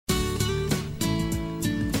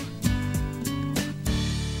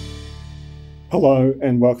Hello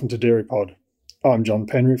and welcome to DairyPod. I'm John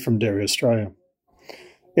Penry from Dairy Australia.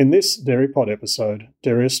 In this DairyPod episode,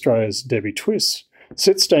 Dairy Australia's Debbie Twiss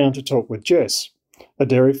sits down to talk with Jess, a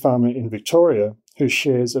dairy farmer in Victoria who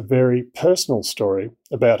shares a very personal story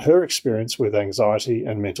about her experience with anxiety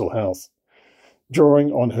and mental health.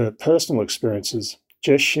 Drawing on her personal experiences,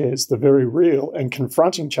 Jess shares the very real and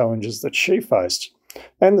confronting challenges that she faced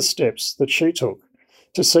and the steps that she took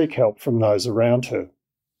to seek help from those around her.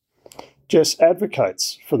 Jess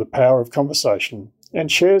advocates for the power of conversation and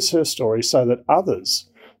shares her story so that others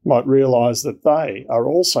might realise that they are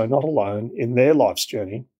also not alone in their life's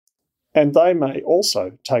journey and they may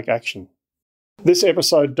also take action. This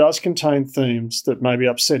episode does contain themes that may be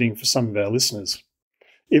upsetting for some of our listeners.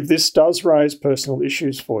 If this does raise personal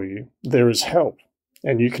issues for you, there is help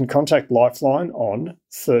and you can contact Lifeline on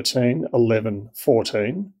 13 11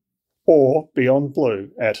 14 or Beyond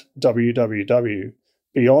Blue at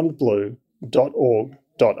www.beyondblue.org.au.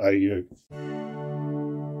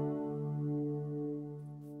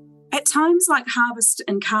 At times like harvest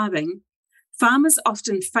and calving, farmers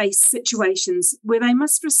often face situations where they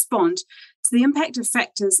must respond to the impact of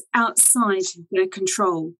factors outside their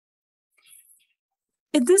control.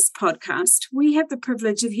 In this podcast, we have the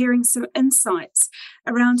privilege of hearing some insights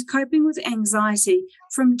around coping with anxiety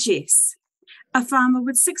from Jess, a farmer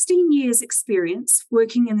with 16 years' experience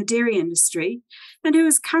working in the dairy industry and who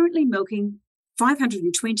is currently milking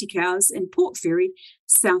 520 cows in Port Fairy,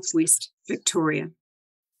 southwest Victoria.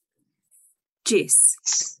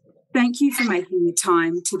 Jess, thank you for making the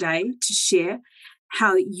time today to share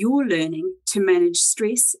how you're learning to manage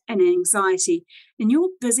stress and anxiety in your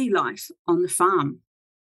busy life on the farm.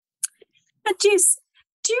 Now, Jess,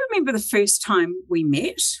 do you remember the first time we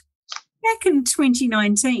met? Back in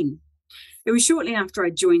 2019. It was shortly after I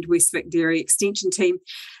joined West Vic Dairy Extension Team,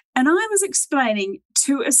 and I was explaining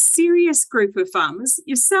to a serious group of farmers,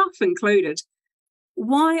 yourself included,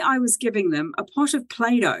 why I was giving them a pot of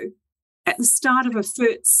Play-Doh at the start of a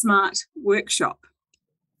FERT Smart workshop.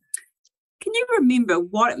 Can you remember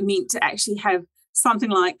what it meant to actually have something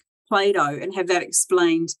like Play-Doh and have that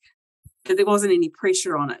explained, that there wasn't any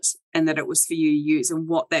pressure on it and that it was for you to use, and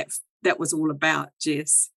what that was all about,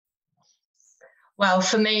 Jess? Well,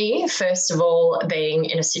 for me, first of all, being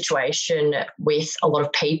in a situation with a lot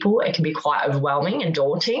of people, it can be quite overwhelming and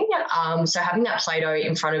daunting. So having that Play-Doh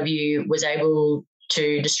in front of you was able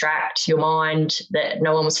to distract your mind, that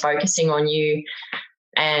no one was focusing on you,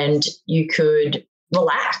 and you could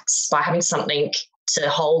relax by having something to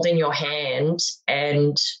hold in your hand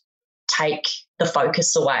and take the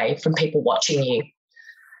focus away from people watching you.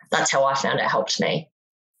 That's how I found it helped me.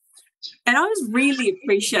 And I was really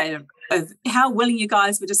appreciative of how willing you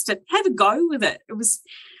guys were just to have a go with it. It was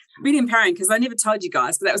really empowering because I never told you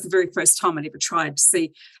guys, but that was the very first time I'd ever tried to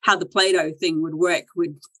see how the Play-Doh thing would work.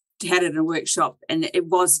 We'd had it in a workshop, and it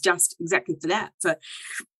was just exactly for that. For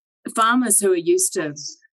farmers who are used to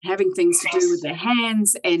having things to do with their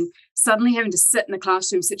hands and suddenly having to sit in a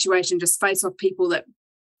classroom situation, just face off people that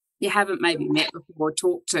you haven't maybe met before or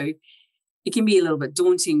talked to, it can be a little bit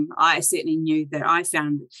daunting. I certainly knew that I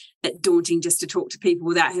found it daunting just to talk to people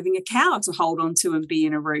without having a cow to hold on to and be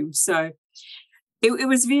in a room. So it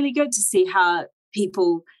was really good to see how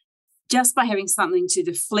people, just by having something to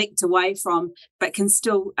deflect away from, but can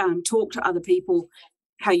still talk to other people,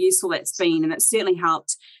 how useful that's been. And it certainly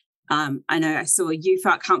helped. I know I saw you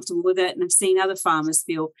felt comfortable with it, and I've seen other farmers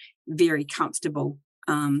feel very comfortable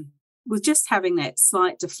with just having that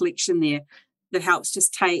slight deflection there that helps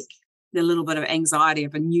just take the little bit of anxiety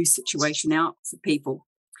of a new situation out for people.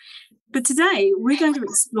 But today we're going to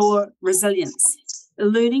explore resilience,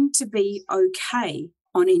 learning to be okay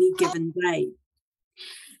on any given day.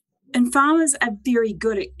 And farmers are very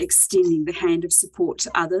good at extending the hand of support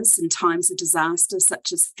to others in times of disaster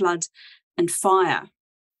such as flood and fire,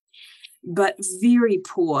 but very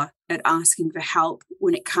poor at asking for help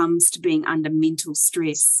when it comes to being under mental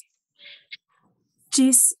stress.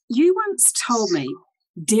 Jess, you once told me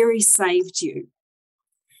dairy saved you.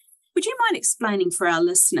 Would you mind explaining for our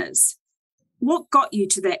listeners what got you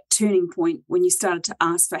to that turning point when you started to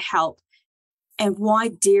ask for help and why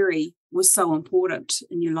dairy was so important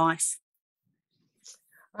in your life?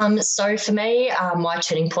 So for me, my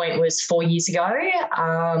turning point was 4 years ago.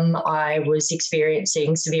 I was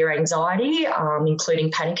experiencing severe anxiety,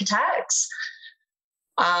 including panic attacks.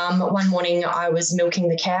 One morning I was milking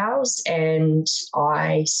the cows and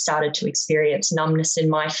I started to experience numbness in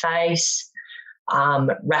my face,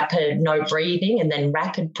 rapid no breathing and then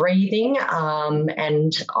rapid breathing.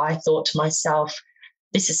 And I thought to myself,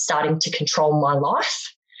 this is starting to control my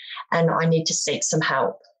life and I need to seek some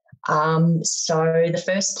help. So the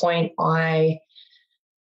first point I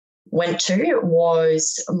went to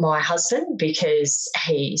was my husband, because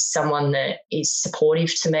he's someone that is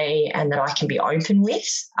supportive to me and that I can be open with.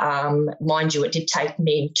 Mind you, it did take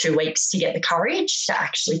me 2 weeks to get the courage to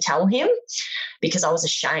actually tell him, because I was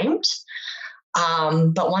ashamed.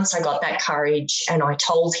 But once I got that courage and I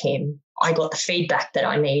told him, I got the feedback that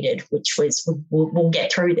I needed, which was we'll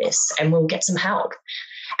get through this and we'll get some help.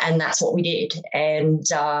 And that's what we did. And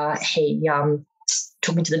he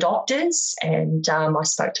took me to the doctors, and I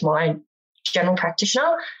spoke to my general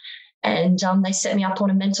practitioner, and they set me up on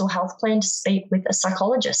a mental health plan to speak with a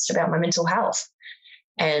psychologist about my mental health.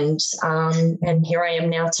 And here I am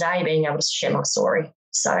now today, being able to share my story.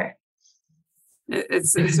 So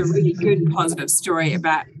it's a really good positive story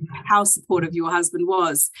about how supportive your husband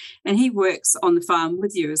was. And he works on the farm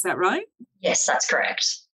with you, is that right? Yes, that's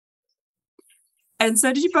correct. And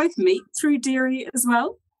so did you both meet through dairy as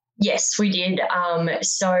well? Yes, we did.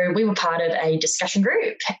 So we were part of a discussion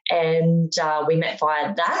group, and we met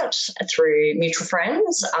via that through mutual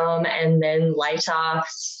friends. And then later,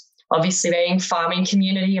 obviously being farming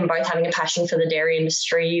community and both having a passion for the dairy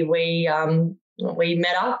industry, we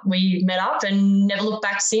met up and never looked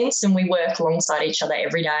back since. And we work alongside each other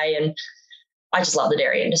every day. And I just love the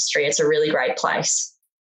dairy industry. It's a really great place.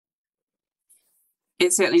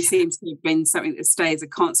 It certainly seems to have been something that stays a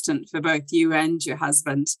constant for both you and your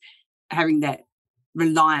husband, having that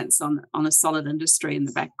reliance on a solid industry in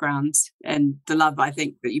the background. And the love, I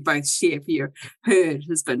think, that you both share for your herd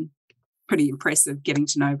has been pretty impressive, getting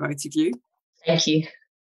to know both of you. Thank you.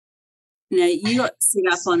 Now, you got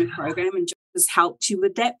set up on a program and just helped you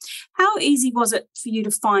with that. How easy was it for you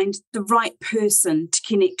to find the right person to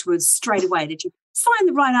connect with straight away? Did you find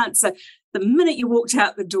the right answer the minute you walked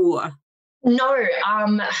out the door? No,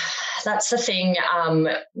 that's the thing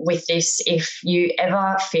with this. If you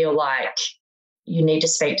ever feel like you need to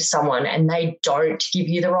speak to someone and they don't give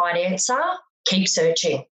you the right answer, keep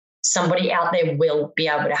searching. Somebody out there will be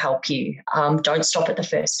able to help you. Don't stop at the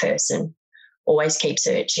first person. Always keep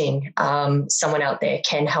searching. Someone out there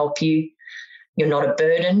can help you. You're not a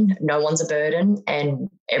burden. No one's a burden, and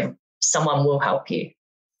someone will help you.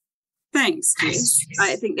 Thanks, Jess.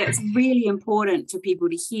 I think that's really important for people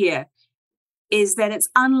to hear, is that it's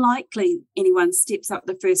unlikely anyone steps up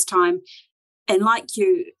the first time and, like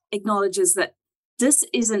you, acknowledges that this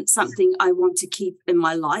isn't something I want to keep in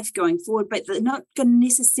my life going forward, but they're not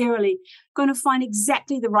necessarily going to find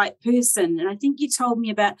exactly the right person. And I think you told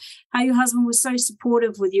me about how your husband was so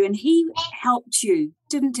supportive with you, and he helped you,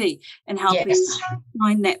 didn't he, in helping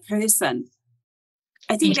find that person.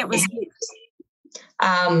 I think that was it.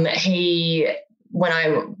 When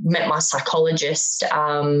I met my psychologist,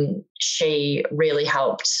 she really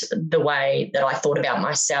helped the way that I thought about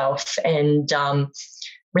myself, and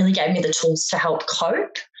really gave me the tools to help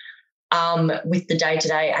cope with the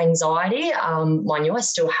day-to-day anxiety. Mind you, I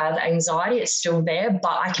still have anxiety. It's still there,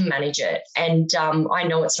 but I can manage it. And I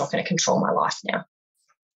know it's not going to control my life now.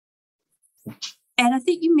 And I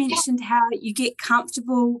think you mentioned how you get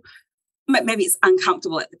comfortable, maybe it's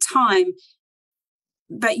uncomfortable at the time,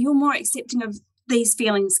 but you're more accepting of these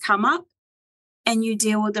feelings come up and you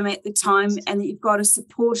deal with them at the time, and you've got a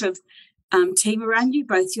supportive team around you,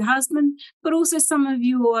 both your husband, but also some of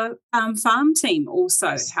your farm team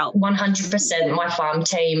also help. 100%. My farm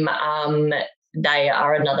team, they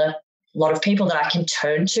are another lot of people that I can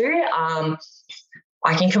turn to.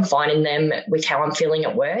 I can confide in them with how I'm feeling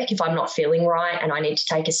at work. If I'm not feeling right and I need to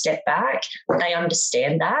take a step back, they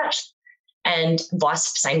understand that. And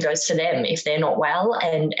same goes for them if they're not well,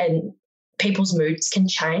 and people's moods can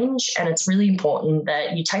change, and it's really important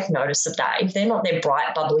that you take notice of that. If they're not their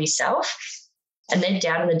bright, bubbly self and they're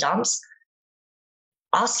down in the dumps,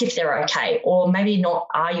 ask if they're okay, or maybe not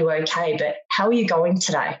are you okay, but how are you going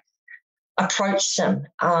today? Approach them.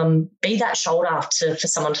 Be that shoulder for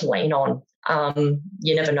someone to lean on.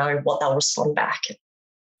 You never know what they'll respond back.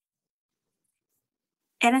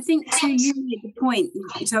 And I think too, you made the point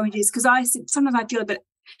you told me, Jess, because I said sometimes I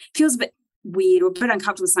feels a bit weird or a bit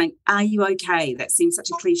uncomfortable saying, "Are you okay?" That seems such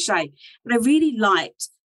a cliche, but I really liked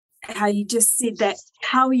how you just said that.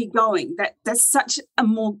 How are you going? That's such a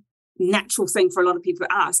more natural thing for a lot of people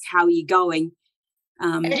to ask. How are you going?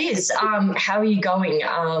 It is. How are you going?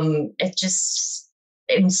 It just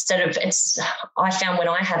I found when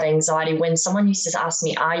I have anxiety, when someone used to ask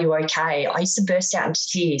me, "Are you okay?" I used to burst out into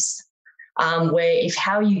tears. Where if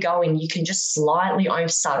 "how are you going," you can just slightly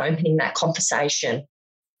start opening that conversation.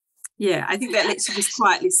 Yeah, I think that lets you just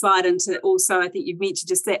quietly slide into also, I think you've mentioned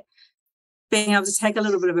just that being able to take a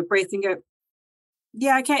little bit of a breath and go,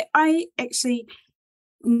 yeah, okay, I actually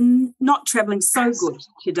not traveling so good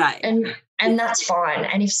today. And that's fine.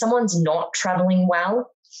 And if someone's not traveling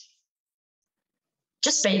well,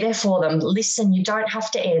 just be there for them. Listen. You don't have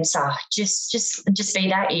to answer. Just be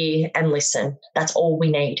that ear and listen. That's all we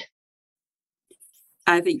need.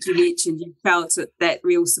 I think you mentioned you felt that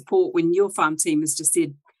real support when your farm team has just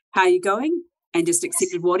said, how are you going? And just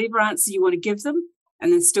accepted whatever answer you want to give them,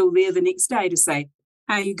 and then still there the next day to say,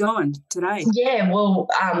 how are you going today? Yeah, well,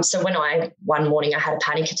 so one morning I had a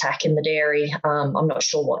panic attack in the dairy. I'm not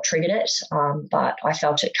sure what triggered it, but I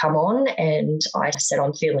felt it come on and I said,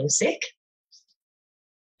 I'm feeling sick.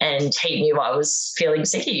 And he knew I was feeling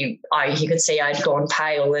sick. He could see I'd gone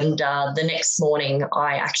pale. And the next morning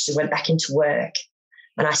I actually went back into work.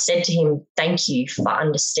 And I said to him, thank you for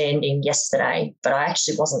understanding yesterday, but I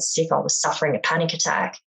actually wasn't sick. I was suffering a panic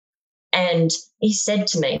attack. And he said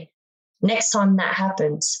to me, next time that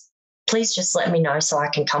happens, please just let me know so I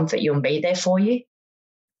can comfort you and be there for you.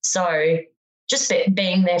 So just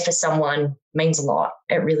being there for someone means a lot.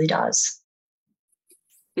 It really does.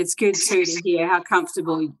 It's good too to hear how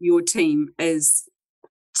comfortable your team is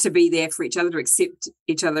to be there for each other, to accept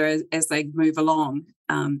each other as they move along.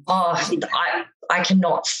 I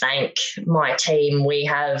cannot thank my team. We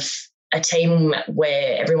have a team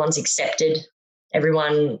where everyone's accepted,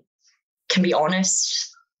 everyone can be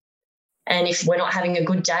honest. And if we're not having a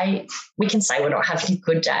good day, we can say we're not having a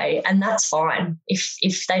good day, and that's fine.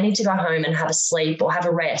 If they need to go home and have a sleep or have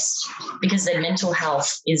a rest because their mental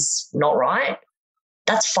health is not right,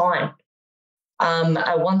 that's fine.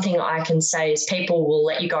 One thing I can say is people will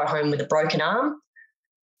let you go home with a broken arm,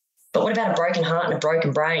 but what about a broken heart and a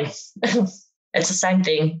broken brain? It's the same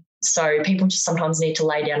thing. So people just sometimes need to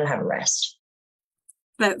lay down and have a rest.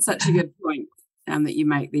 That's such a good point that you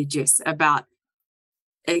make there, Jess, about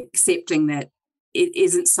accepting that it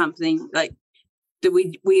isn't something like that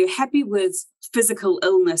we're happy with physical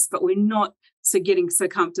illness, but we're not getting so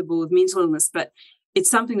comfortable with mental illness. But it's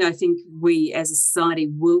something that I think we as a society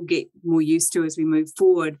will get more used to as we move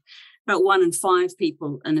forward. About 1 in 5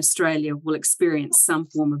 people in Australia will experience some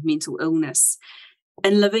form of mental illness.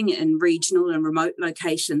 And living in regional and remote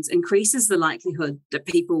locations increases the likelihood that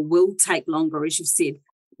people will take longer, as you've said.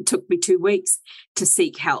 It took me 2 weeks to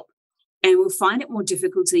seek help. And we'll find it more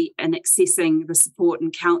difficulty in accessing the support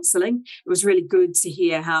and counselling. It was really good to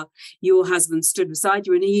hear how your husband stood beside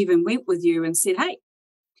you and he even went with you and said, hey,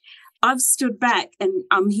 I've stood back and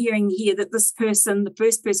I'm hearing here that this person, the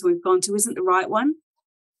first person we've gone to, isn't the right one.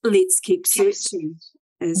 Let's keep searching,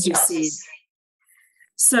 as you said.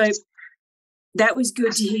 So that was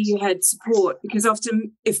good to hear you had support, because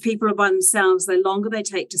often if people are by themselves, the longer they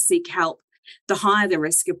take to seek help, the higher the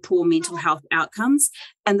risk of poor mental health outcomes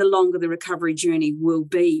and the longer the recovery journey will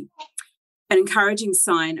be. An encouraging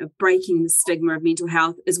sign of breaking the stigma of mental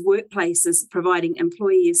health is workplaces providing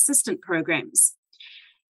employee assistance programs.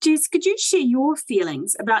 Jess, could you share your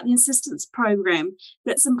feelings about the assistance program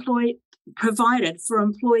that's provided for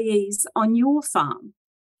employees on your farm?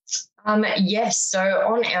 Yes, so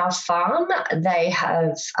on our farm, they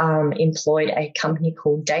have employed a company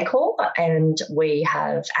called Daycor, and we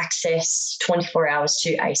have access 24 hours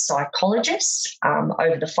to a psychologist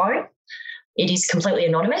over the phone. It is completely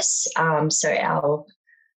anonymous, so our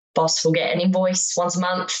boss will get an invoice once a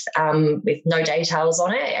month with no details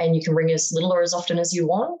on it, and you can ring as little or as often as you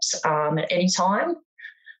want at any time.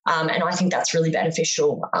 And I think that's really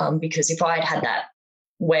beneficial because if I had that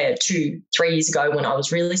where 2-3 years ago when I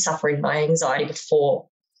was really suffering my anxiety before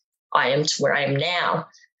I am to where I am now,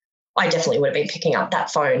 I definitely would have been picking up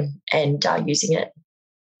that phone and using it.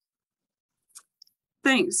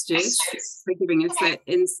 Thanks, Jess, for giving us that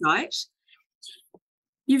insight.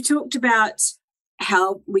 You've talked about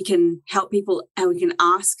how we can help people, how we can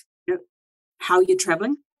ask how you're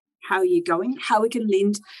travelling, how you're going, how we can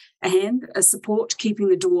lend a hand, a support, keeping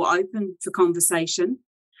the door open for conversation.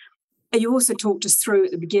 And you also talked us through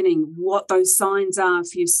at the beginning what those signs are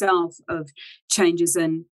for yourself of changes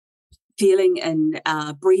in feeling and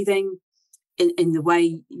breathing, in the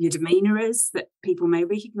way your demeanour is that people may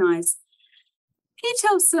recognise. Can you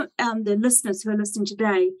tell the listeners who are listening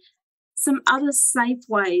today some other safe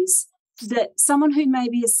ways that someone who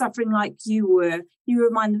maybe is suffering like you were, you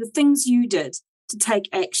remind them of the things you did to take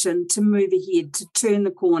action, to move ahead, to turn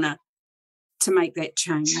the corner, to make that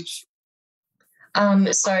change?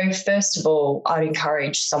 So first of all, I'd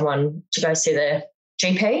encourage someone to go see their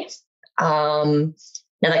GP.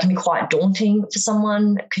 Now, that can be quite daunting for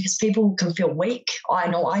someone because people can feel weak. I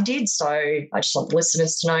know I did. So I just want the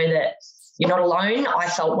listeners to know that you're not alone. I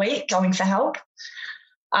felt weak going for help.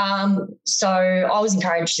 So I was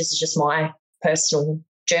encouraged. This is just my personal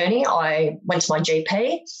journey. I went to my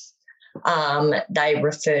GP. They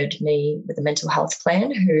referred me with a mental health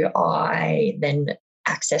plan, who I then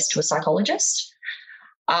accessed to a psychologist.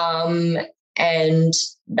 And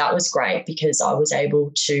that was great because I was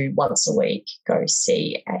able to once a week go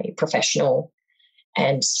see a professional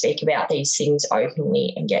and speak about these things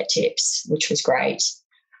openly and get tips, which was great.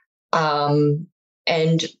 And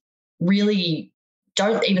really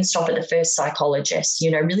don't even stop at the first psychologist,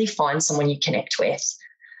 really find someone you connect with,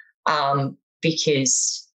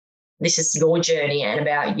 because this is your journey and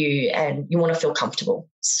about you, and you want to feel comfortable.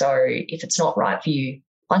 So if it's not right for you,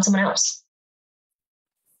 find someone else.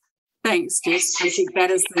 Thanks, Jess. I think that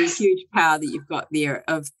is the huge power that you've got there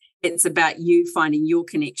of it's about you finding your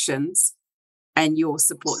connections and your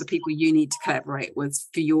support, the people you need to collaborate with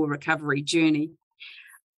for your recovery journey.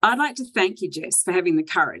 I'd like to thank you, Jess, for having the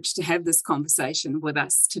courage to have this conversation with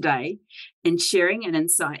us today and sharing an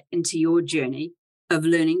insight into your journey of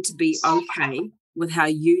learning to be okay with how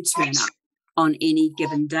you turn up on any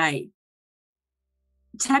given day.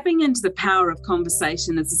 Tapping into the power of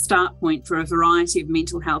conversation is a start point for a variety of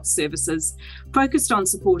mental health services focused on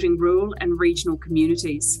supporting rural and regional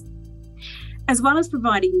communities, as well as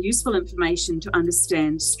providing useful information to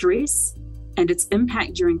understand stress and its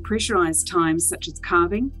impact during pressurised times such as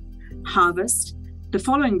calving, harvest. The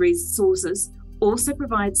following resources also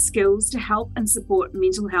provide skills to help and support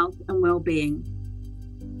mental health and well-being.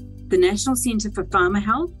 The National Centre for Farmer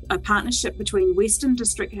Health, a partnership between Western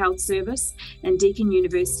District Health Service and Deakin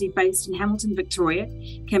University based in Hamilton, Victoria,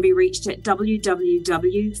 can be reached at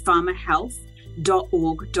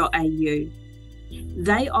www.farmerhealth.org.au.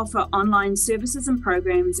 They offer online services and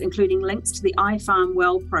programs, including links to the iFarm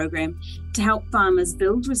Well program to help farmers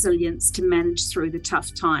build resilience to manage through the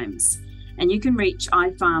tough times. And you can reach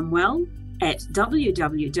iFarm Well at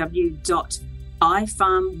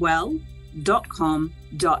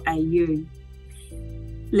www.ifarmwell.com.au.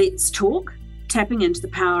 Let's Talk, tapping into the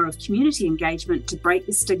power of community engagement to break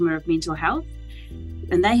the stigma of mental health.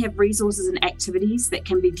 And they have resources and activities that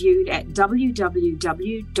can be viewed at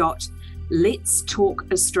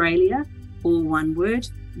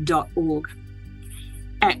www.letstalkaustralia.org.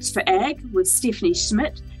 Act for Ag with Stephanie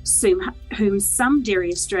Schmidt, whom some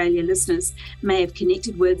Dairy Australia listeners may have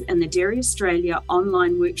connected with in the Dairy Australia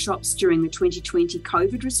online workshops during the 2020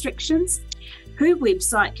 COVID restrictions. Her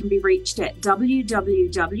website can be reached at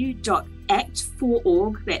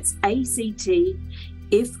www.actforag, that's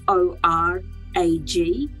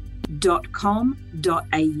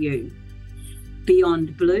actforag.com.au.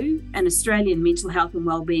 Beyond Blue, an Australian mental health and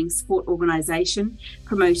wellbeing support organisation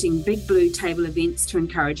promoting Big Blue table events to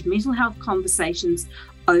encourage mental health conversations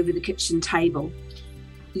over the kitchen table.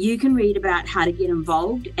 You can read about how to get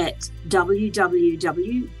involved at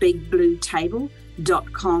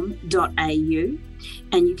www.bigbluetable.com.au,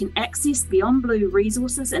 and you can access Beyond Blue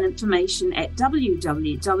resources and information at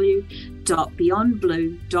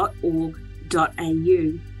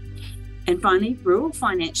www.beyondblue.org.au. And finally, Rural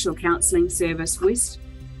Financial Counselling Service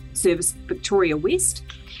Victoria West.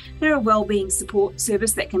 They're a wellbeing support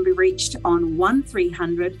service that can be reached on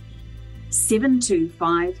 1300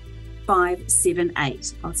 725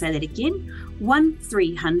 578. I'll say that again,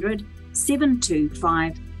 1300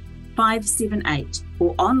 725 578,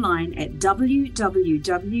 or online at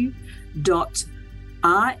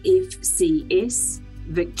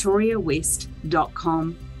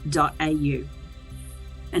www.rfcsvictoriawest.com.au.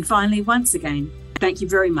 And finally, once again, thank you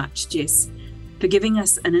very much, Jess, for giving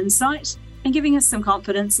us an insight and giving us some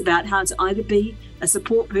confidence about how to either be a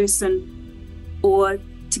support person or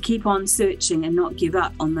to keep on searching and not give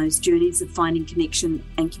up on those journeys of finding connection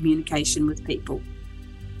and communication with people.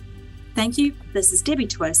 Thank you. This is Debbie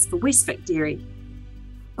Twiss for Westvic Dairy.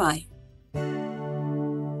 Bye.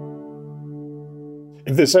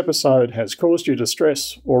 If this episode has caused you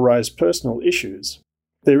distress or raised personal issues,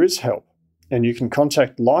 there is help, and you can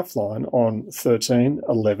contact Lifeline on 13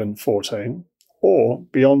 11 14 or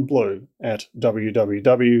Beyond Blue at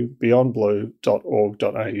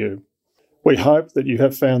www.beyondblue.org.au. We hope that you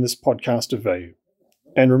have found this podcast of value.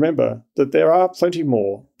 And remember that there are plenty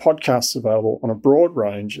more podcasts available on a broad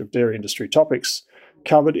range of dairy industry topics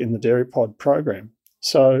covered in the Dairy Pod program.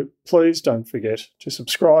 So please don't forget to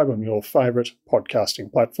subscribe on your favourite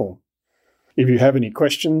podcasting platform. If you have any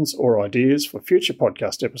questions or ideas for future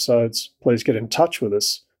podcast episodes, please get in touch with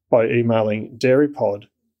us by emailing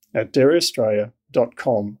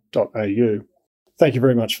dairypod@dairyaustralia.com.au. Thank you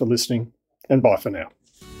very much for listening, and bye for now.